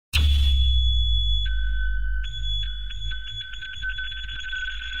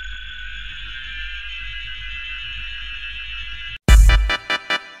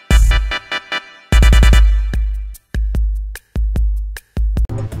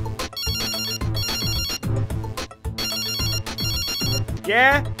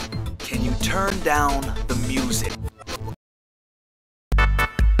Yeah? Can you turn down the music?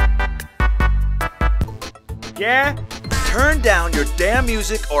 Yeah? Turn down your damn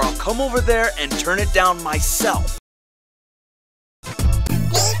music or I'll come over there and turn it down myself.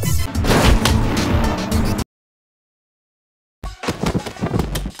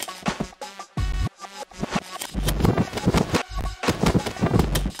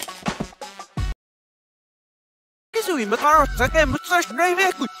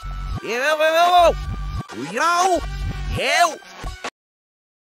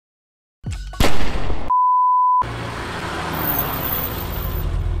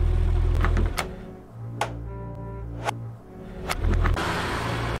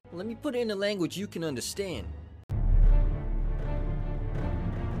 Let me put it in a language you can understand.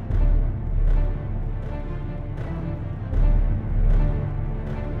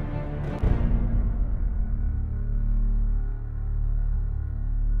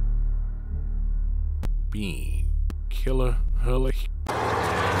 Bean. Killer Hurley.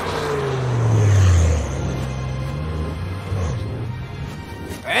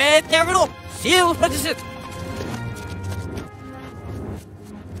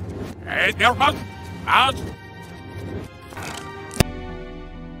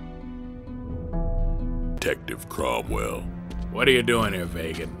 Detective Cromwell. What are you doing here,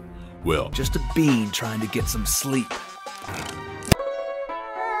 Vegan? Well, Just a bean trying to get some sleep.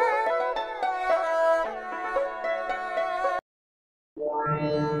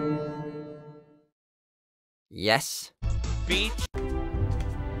 Yes? Beach?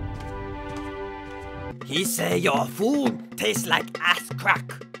 He say your food tastes like ass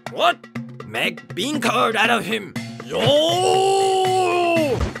crack. What? Make bean curd out of him.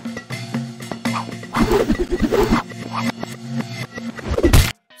 Yo!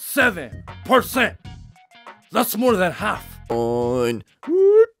 7%. That's more than half. On.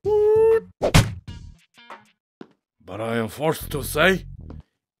 But I am forced to say,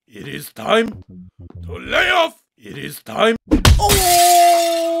 it is time to lay off. It is time. Oh!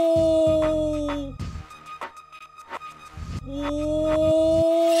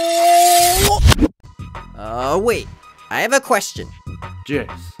 Wait. I have a question. Yes.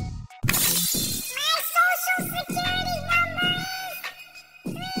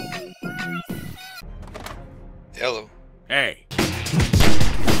 Hello. Hey.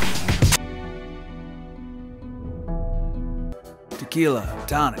 Tequila,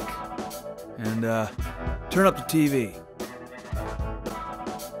 tonic. And, turn up the TV.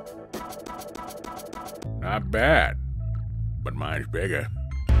 not bad. But mine's bigger.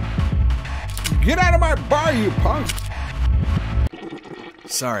 Get out of my bar, you punk!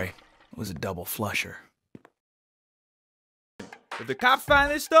 Sorry, it was a double flusher. If the cops find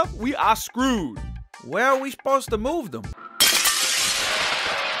this stuff, we are screwed. Where are we supposed to move them?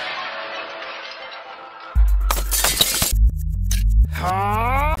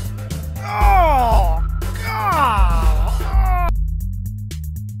 Huh? Oh, God!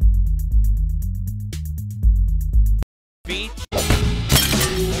 Beach?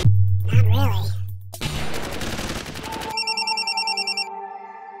 Not really.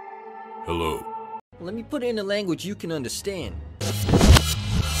 Hello. Let me put it in a language you can understand.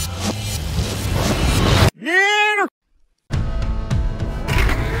 Yeah!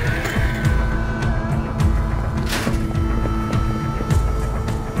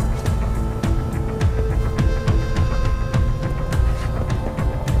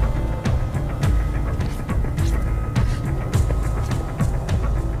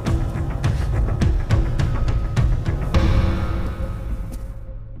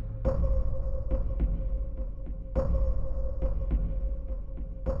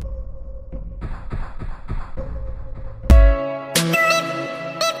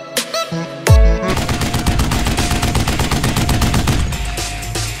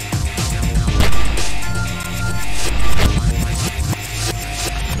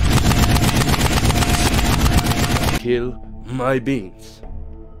 Kill my beans.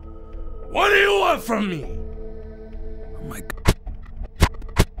 What do you want from me? Oh my God.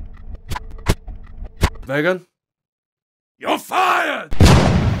 Vegan? You're fired!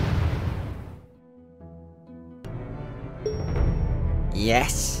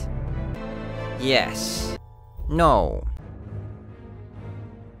 Yes. Yes. No.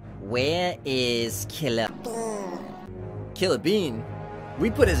 Where is Killer Bean? Killer Bean? We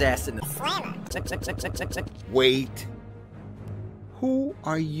put his ass in the Slammer. Wait. Who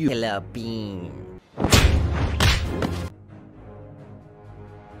are you? Killer Bean.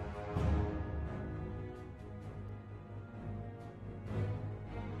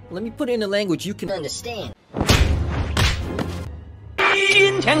 Let me put it in a language you can understand.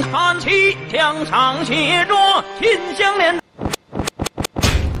 眼前看齐，两场协作，心相连。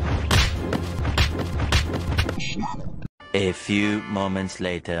A few moments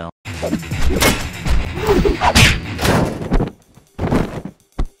later.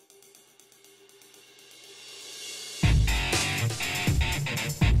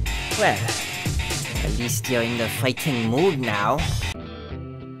 Well, at least you're in the fighting mood now.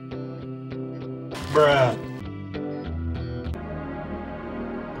 Bruh.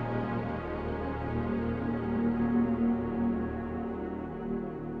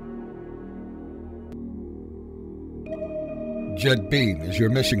 Jet Bean, is your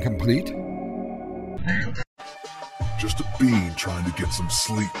mission complete? Just a bean trying to get some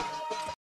sleep.